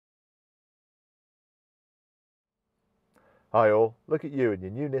Hi all, look at you and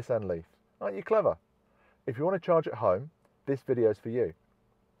your new Nissan Leaf. Aren't you clever? If you want to charge at home, this video is for you.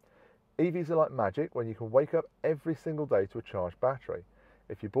 EVs are like magic when you can wake up every single day to a charged battery.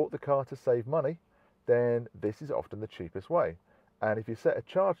 If you bought the car to save money, then this is often the cheapest way. And if you set a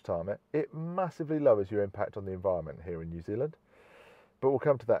charge timer, it massively lowers your impact on the environment here in New Zealand. But we'll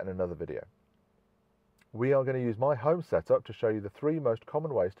come to that in another video. We are going to use my home setup to show you the 3 most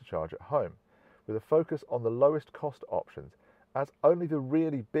common ways to charge at home, with a focus on the lowest cost options, as only the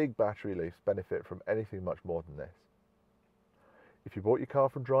really big battery Leafs benefit from anything much more than this. If you bought your car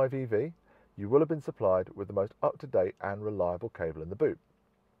from Drive EV, you will have been supplied with the most up-to-date and reliable cable in the boot.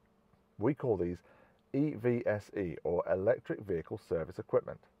 We call these EVSE, or Electric Vehicle Service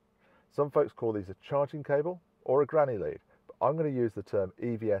Equipment. Some folks call these a charging cable or a granny lead, but I'm going to use the term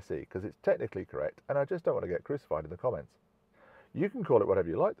EVSE because it's technically correct and I just don't want to get crucified in the comments. You can call it whatever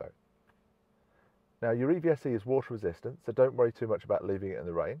you like though. Now, your EVSE is water resistant, so don't worry too much about leaving it in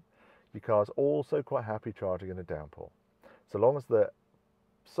the rain. Your car's also quite happy charging in a downpour, so long as the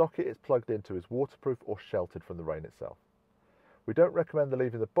socket it's plugged into is waterproof or sheltered from the rain itself. We don't recommend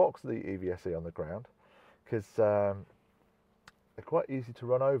leaving the box of the EVSE on the ground because they're quite easy to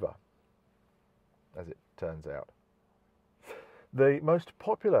run over, as it turns out. The most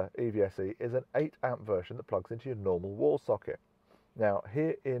popular EVSE is an 8 amp version that plugs into your normal wall socket. Now,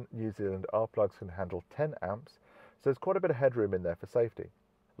 here in New Zealand, our plugs can handle 10 amps, so there's quite a bit of headroom in there for safety.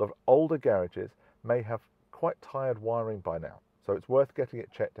 A lot of older garages may have quite tired wiring by now, so it's worth getting it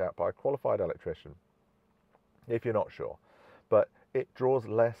checked out by a qualified electrician if you're not sure, but it draws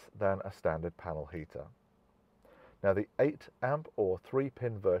less than a standard panel heater. Now, the 8 amp or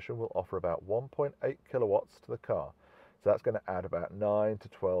 3-pin version will offer about 1.8 kilowatts to the car, so that's going to add about 9 to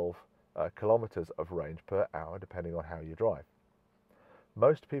 12 kilometers of range per hour, depending on how you drive.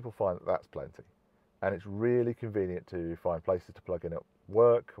 Most people find that that's plenty, and it's really convenient to find places to plug in at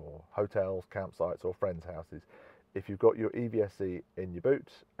work or hotels, campsites or friends' houses if you've got your EVSE in your boot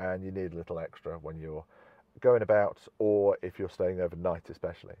and you need a little extra when you're going about or if you're staying overnight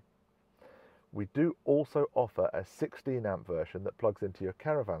especially. We do also offer a 16 amp version that plugs into your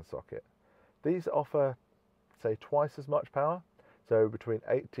caravan socket. These offer, say, twice as much power, so between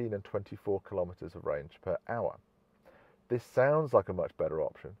 18 and 24 kilometers of range per hour. This sounds like a much better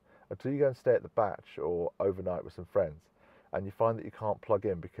option until you go and stay at the batch or overnight with some friends and you find that you can't plug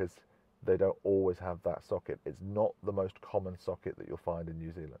in because they don't always have that socket. It's not the most common socket that you'll find in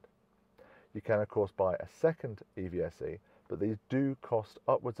New Zealand. You can of course buy a second EVSE, but these do cost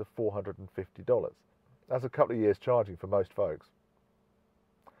upwards of $450. That's a couple of years charging for most folks.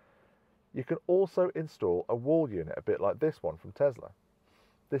 You can also install a wall unit a bit like this one from Tesla.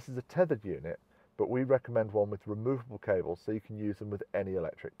 This is a tethered unit, but we recommend one with removable cables so you can use them with any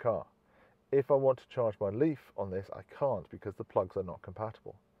electric car. If I want to charge my Leaf on this, I can't because the plugs are not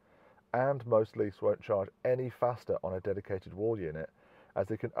compatible. And most Leafs won't charge any faster on a dedicated wall unit, as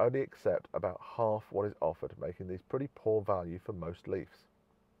they can only accept about half what is offered, making these pretty poor value for most Leafs.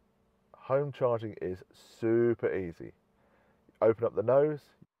 Home charging is super easy. Open up the nose,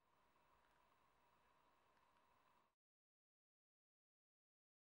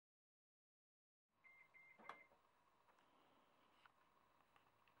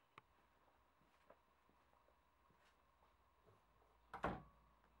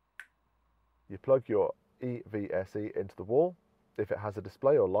 you plug your EVSE into the wall. If it has a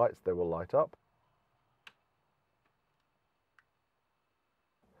display or lights, they will light up.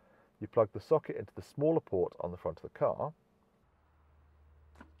 You plug the socket into the smaller port on the front of the car.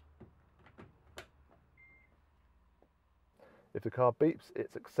 If the car beeps,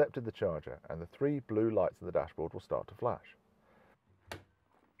 it's accepted the charger and the 3 blue lights in the dashboard will start to flash.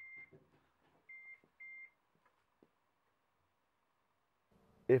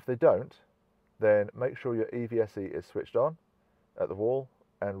 If they don't, then make sure your EVSE is switched on at the wall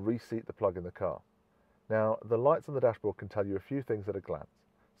and reseat the plug in the car. Now, the lights on the dashboard can tell you a few things at a glance,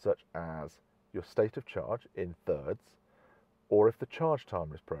 such as your state of charge in thirds, or if the charge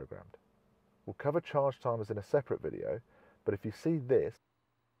timer is programmed. We'll cover charge timers in a separate video, but if you see this,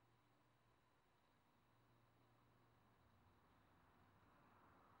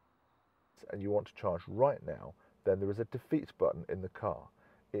 and you want to charge right now, then there is a defeat button in the car.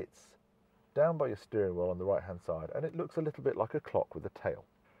 It's down by your steering wheel on the right hand side and it looks a little bit like a clock with a tail.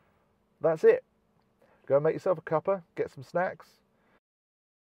 That's it. Go and make yourself a cuppa, get some snacks,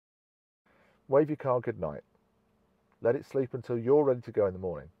 wave your car goodnight. Let it sleep until you're ready to go in the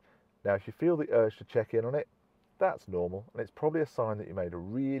morning. Now, if you feel the urge to check in on it, that's normal and it's probably a sign that you made a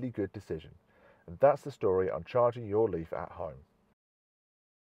really good decision. And that's the story on charging your Leaf at home.